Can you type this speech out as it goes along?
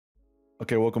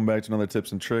Okay, welcome back to another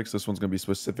tips and tricks. This one's gonna be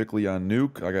specifically on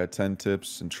Nuke. I got 10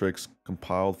 tips and tricks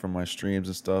compiled from my streams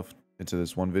and stuff into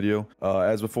this one video.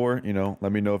 As before,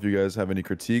 let me know if you guys have any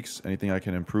critiques, anything I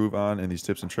can improve on in these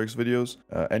tips and tricks videos.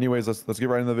 Anyways, let's get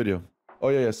right into the video. Oh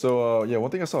yeah. So one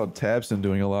thing I saw Tabson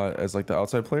doing a lot as like the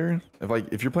outside player.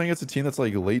 If you're playing against a team that's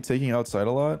like late taking outside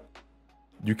a lot,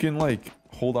 you can like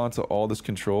hold on to all this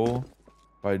control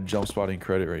by jump spotting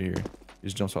credit right here. You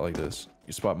just jump spot like this.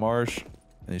 You spot Marsh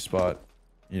and you spot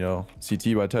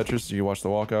CT by Tetris, so you watch the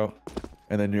walkout.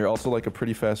 And then you're also like a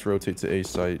pretty fast rotate to A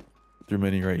site through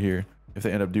mini right here if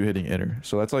they end up hitting inner.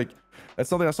 So that's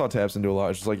something I saw Tabson do a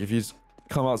lot. It's just like if he's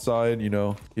come outside,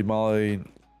 he'd molly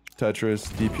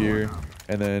Tetris deep here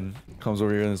and then comes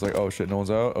over here and it's like, oh shit, no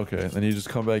one's out. Okay, and then you just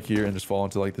come back here and just fall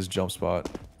into like this jump spot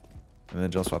and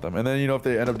then jump spot them. And then if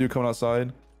they end up coming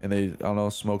outside and they, I don't know,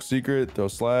 smoke secret, throw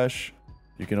slash,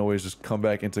 you can always just come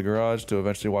back into garage to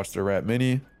eventually watch their rat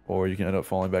mini. Or you can end up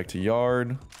falling back to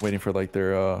yard, waiting for like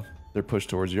their push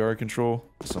towards yard control,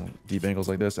 some deep angles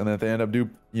like this. And then if they end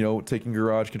up taking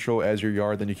garage control as your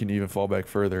yard, then you can even fall back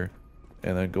further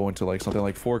and then go into like something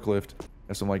like forklift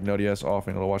and some like nutty ass off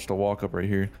angle to watch the walk up right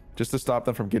here, just to stop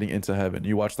them from getting into heaven.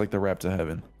 You watch like the wrap to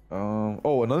heaven.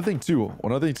 Oh, another thing too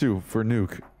for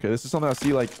Nuke. Okay, this is something I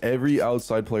see like every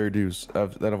outside player does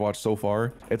that I've watched so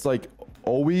far. It's like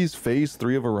always phase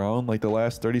 3 of a round, like the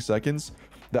last 30 seconds.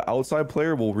 The outside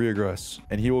player will reaggress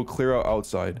and he will clear out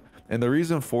outside. And the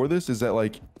reason for this is that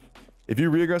like if you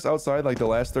reaggress outside like the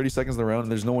last 30 seconds of the round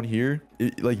and there's no one here,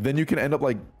 then you can end up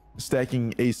like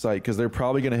stacking A site because they're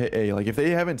probably gonna hit A. Like if they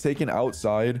haven't taken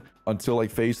outside until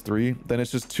like phase 3, then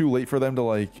it's just too late for them to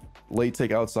like late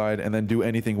take outside and then do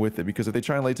anything with it. Because if they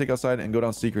try and late take outside and go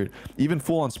down secret, even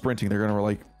full on sprinting, they're gonna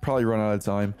like probably run out of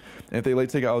time. And if they late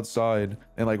take outside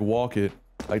and like walk it,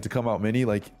 like to come out mini,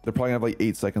 like they're probably gonna have like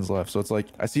 8 seconds left. So it's like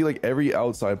I see like every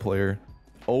outside player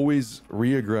always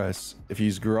reaggress. If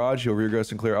he's garage, he'll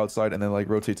reaggress and clear outside and then like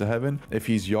rotate to heaven. If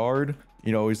he's yard,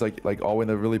 he's like all in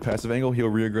the really passive angle, he'll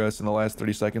reaggress in the last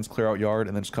 30 seconds, clear out yard,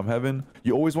 and then just come heaven.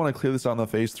 You always want to clear this out in the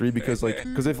phase 3 because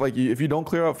if you don't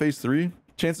clear out phase 3,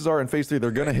 chances are in phase 3 they're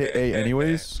gonna hit A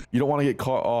anyways. You don't want to get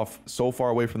caught off so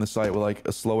far away from the site with like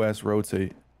a slow ass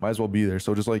rotate. Might as well be there.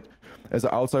 So just like as an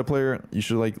outside player, you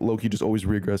should like low-key just always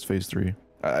reaggress phase 3.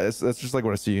 That's just like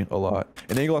what I see a lot.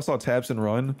 An angle I saw Tabson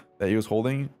run that he was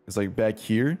holding is like back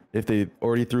here. If they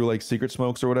already threw like secret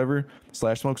smokes or whatever,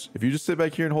 slash smokes, if you just sit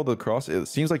back here and hold the cross, it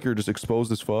seems like you're just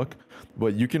exposed as fuck.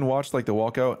 But you can watch like the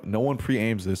walkout. No one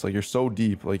pre-aims this. Like you're so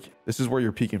deep. Like this is where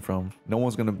you're peeking from. No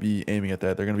one's gonna be aiming at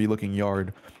that. They're gonna be looking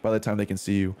yard by the time they can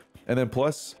see you. And then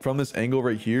plus from this angle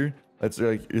right here, that's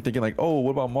like you're thinking like, oh,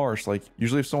 what about Marsh? Like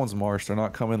usually if someone's Marsh, they're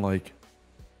not coming like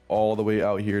all the way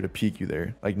out here to peek you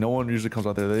there. Like no one usually comes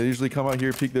out there. They usually come out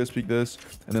here, peek this,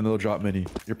 and then they'll drop mini.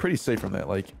 You're pretty safe from that.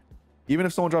 Like even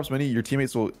if someone drops mini, your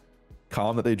teammates will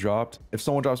calm that they dropped. If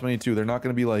someone drops mini too, they're not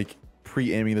going to be like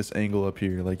pre-aiming this angle up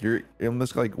here. Like you're in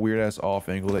this like weird ass off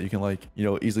angle that you can like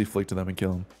easily flick to them and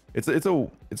kill them. It's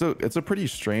a pretty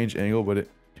strange angle, but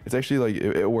it's actually like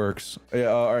it works. Yeah.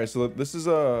 All right, so this is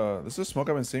a smoke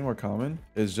I've been seeing more common.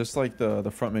 Is just like the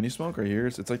front mini smoke right here.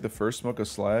 It's like the first smoke of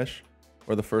slash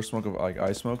or the first smoke of like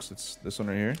eye smokes. It's this one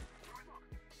right here.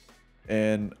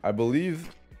 And I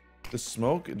believe the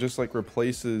smoke just like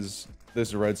replaces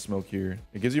this red smoke here.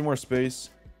 It gives you more space.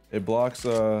 It blocks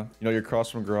your cross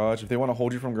from garage. If they want to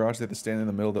hold you from garage, they have to stand in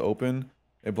the middle of the open.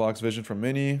 It blocks vision from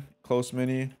mini, close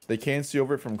mini. They can see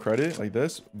over it from credit like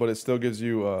this, but it still gives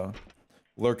you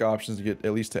lurk options to get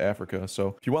at least to Africa.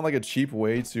 So if you want like a cheap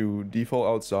way to default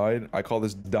outside, I call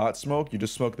this dot smoke. You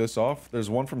just smoke this off. There's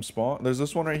one from spawn. There's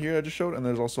this one right here I just showed, and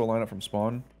there's also a lineup from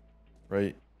spawn.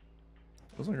 Right.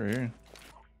 Looks like right here.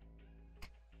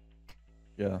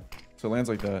 Yeah. So it lands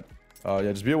like that.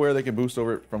 Yeah, just be aware they can boost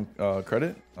over it from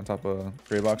credit on top of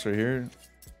gray box right here.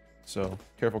 So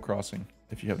careful crossing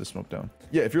if you have the smoke down.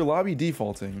 Yeah, if you're lobby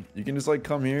defaulting, you can just like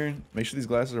come here, make sure these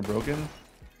glasses are broken,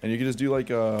 and you can just do like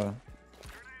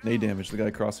nade damage to the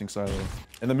guy crossing silo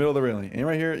in the middle of the railing. And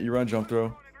right here, you run jump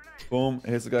throw, boom,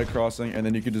 it hits the guy crossing, and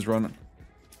then you can just run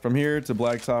from here to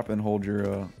blacktop and hold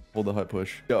the hut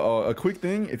push. Yeah, a quick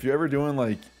thing, if you're ever doing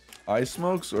like I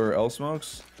smokes or L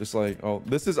smokes, just like, oh,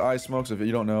 this is I smokes if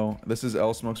you don't know. This is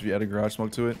L smokes if you add a garage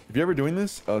smoke to it. If you're ever doing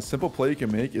this, a simple play you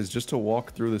can make is just to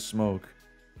walk through the smoke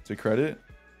to credit,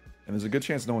 and there's a good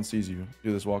chance no one sees you.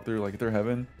 Do this walkthrough. Like if they're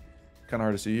heaven, kind of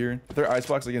hard to see here. If they're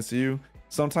icebox, they can see you.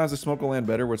 Sometimes the smoke will land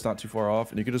better where it's not too far off,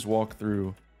 and you can just walk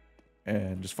through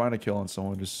and just find a kill on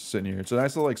someone just sitting here. It's a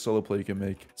nice little like solo play you can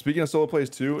make. Speaking of solo plays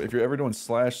too, if you're ever doing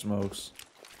slash smokes,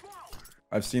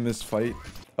 I've seen this fight.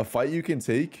 A fight you can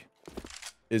take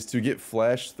is to get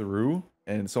flashed through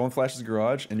and someone flashes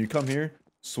garage, and you come here,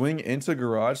 swing into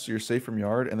garage so you're safe from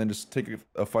yard, and then just take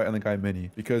a fight on the guy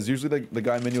mini. Because usually the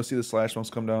guy mini will see the slash smokes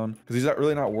come down, because he's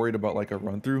not worried about like a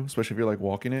run through, especially if you're like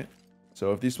walking it.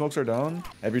 So if these smokes are down,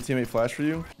 have your teammate flash for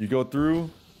you, you go through,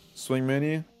 swing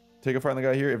mini, take a fight on the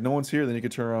guy here. If no one's here, then you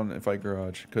can turn around and fight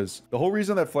garage. Because the whole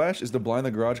reason that flash is to blind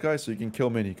the garage guy so you can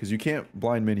kill mini, because you can't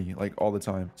blind mini like all the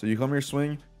time. So you come here,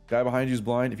 swing, guy behind you is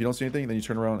blind. If you don't see anything, then you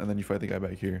turn around and then you fight the guy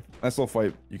back here. Nice little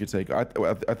fight you could take. I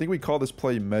think we call this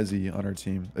play Mezzy on our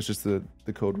team. That's just the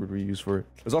code word we use for it.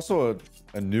 There's also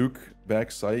a nuke back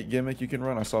sight gimmick you can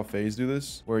run. I saw FaZe do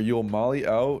this, where you'll molly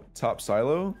out top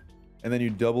silo, and then you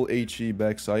double HE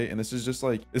back sight. And this is just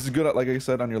like, this is good at, like I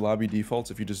said, on your lobby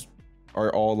defaults. If you just are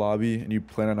all lobby and you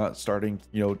plan on not starting,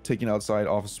 you know, taking outside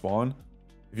off of spawn.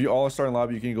 If you all start in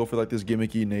lobby, you can go for like this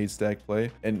gimmicky nade stack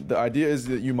play. And the idea is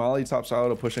that you molly top silo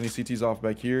to push any CTs off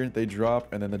back here. They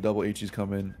drop, and then the double HEs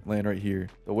come in, land right here.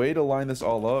 The way to line this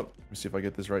all up, let me see if I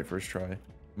get this right first try.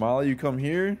 Molly, you come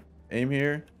here, aim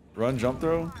here, run jump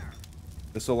throw.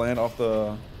 This will land off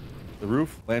the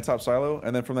roof, land top silo.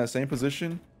 And then from that same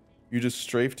position, you just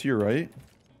strafe to your right,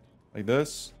 like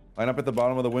this. Line up at the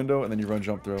bottom of the window, and then you run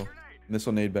jump throw. And this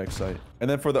will nade back sight. And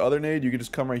then for the other nade, you can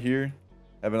just come right here,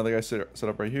 have another guy set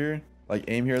up right here, like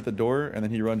aim here at the door, and then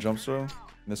he run jump throw, and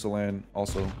this will land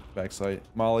also back sight.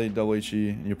 Molly, double HE,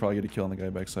 and you'll probably get a kill on the guy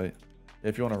back sight. Yeah,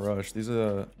 if you want to rush, these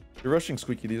are you're rushing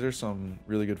squeaky. These are some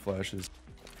really good flashes.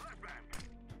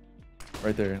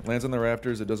 Right there, lands on the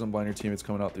rafters. It doesn't blind your team. It's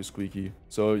coming out through squeaky.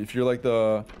 So if you're like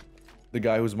the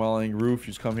guy who's mollying roof,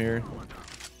 you just come here.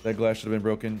 That glass should have been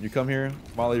broken. You come here,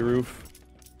 molly roof,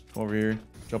 come over here,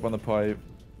 jump on the pipe,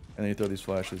 and then you throw these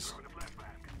flashes.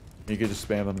 You can just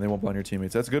spam them, and they won't blind your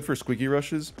teammates. That's good for squeaky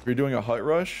rushes. If you're doing a hut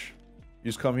rush, you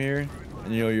just come here,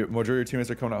 and you know your majority of your teammates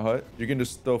are coming out hut. You can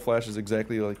just throw flashes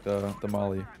exactly like the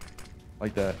molly,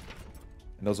 like that,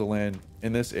 and those will land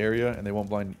in this area, and they won't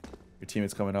blind your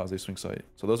teammates coming out as they swing sight.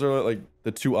 So those are like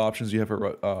the two options you have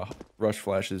for rush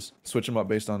flashes. Switch them up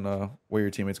based on where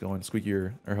your teammates going, squeaky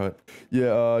or hut.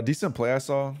 Yeah, decent play I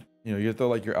saw. You know, you throw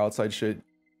like your outside shit.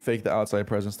 Fake the outside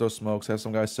presence, throw smokes, have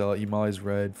some guys sell it, molly's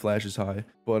red, flash is high.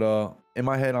 But in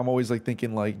my head, I'm always like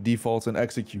thinking like defaults and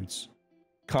executes.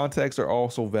 Contacts are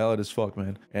also valid as fuck,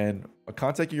 man. And a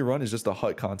contact you run is just a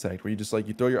hut contact where you just like,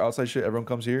 you throw your outside shit, everyone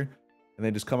comes here, and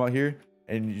they just come out here,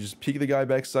 and you just peek the guy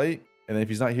back sight, and then if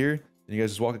he's not here, then you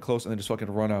guys just walk it close and then just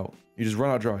fucking run out. You just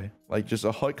run out dry. Like just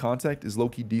a hut contact is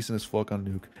low-key decent as fuck on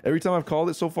Nuke. Every time I've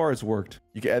called it so far, it's worked.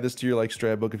 You can add this to your like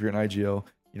strat book if you're an IGL.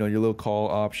 You know, your little call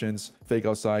options, fake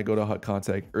outside, go to hut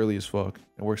contact early as fuck.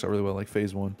 It works out really well, like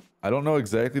phase 1. I don't know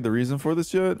exactly the reason for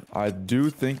this yet. I do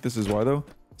think this is why though.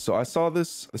 So I saw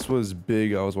this was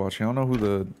Big I was watching. I don't know who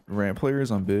the ramp player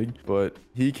is on Big, but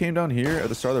he came down here at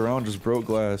the start of the round, just broke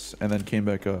glass, and then came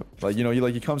back up. Like, you know,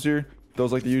 he comes here,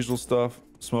 does like the usual stuff,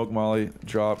 smoke molly,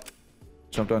 drop,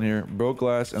 jump down here, broke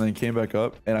glass, and then came back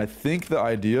up. And I think the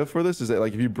idea for this is that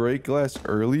like if you break glass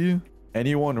early,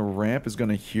 anyone ramp is going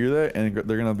to hear that, and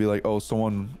they're going to be like, oh,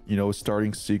 someone, you know, is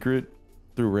starting secret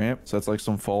through ramp. So that's like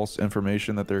some false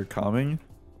information that they're calming.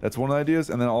 That's one of the ideas.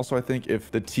 And then also I think if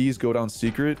the T's go down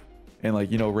secret and like,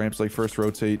 you know, ramps like first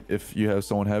rotate, if you have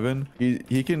someone heaven,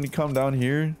 he can come down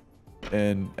here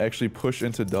and actually push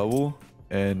into double,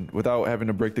 and without having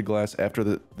to break the glass after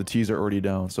the T's are already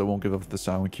down, so it won't give up the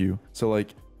silent Q. So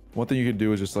like one thing you can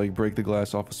do is just like break the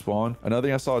glass off of spawn. Another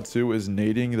thing I saw too is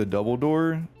nading the double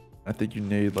door. I think you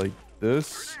nade like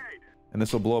this, and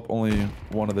this will blow up only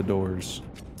one of the doors,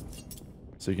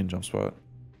 so you can jump spot.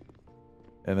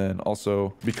 And then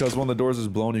also, because one of the doors is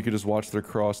blown, you can just watch their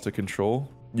cross to control.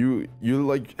 You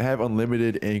like have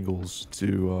unlimited angles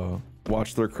to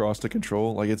watch their cross to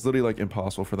control. Like it's literally like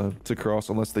impossible for them to cross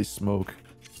unless they smoke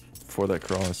for that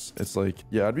cross. It's like,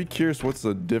 yeah, I'd be curious what's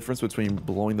the difference between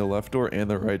blowing the left door and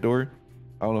the right door.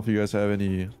 I don't know if you guys have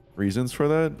any reasons for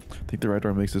that. I think the right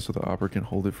door makes it so the opera can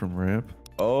hold it from ramp.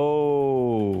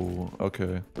 Oh,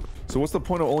 okay. So what's the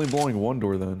point of only blowing one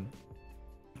door then?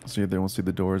 So yeah, they won't see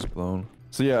the doors blown.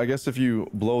 So yeah, I guess if you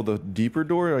blow the deeper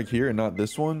door like here and not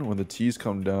this one, when the T's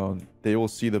come down, they will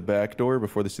see the back door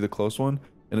before they see the close one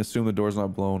and assume the door's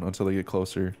not blown until they get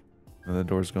closer and the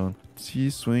door's gone. T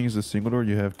swing is a single door.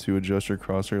 You have to adjust your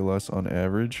crosshair less on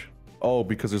average. Oh,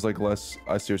 because there's like less,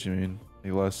 I see what you mean.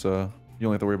 Like less, you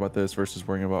only have to worry about this versus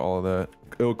worrying about all of that.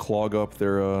 It'll clog up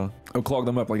their, it'll clog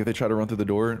them up. Like if they try to run through the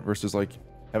door versus like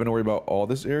having to worry about all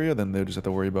this area, then they just have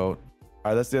to worry about. All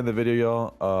right, that's the end of the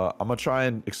video, y'all. I'm gonna try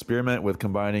and experiment with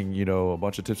combining, you know, a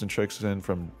bunch of tips and tricks in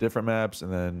from different maps,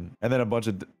 and then a bunch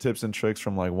of tips and tricks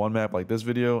from like one map like this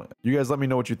video. You guys let me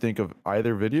know what you think of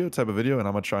either type of video, and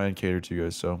I'm gonna try and cater to you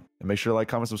guys. So, and make sure to like,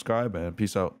 comment, subscribe, and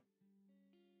peace out.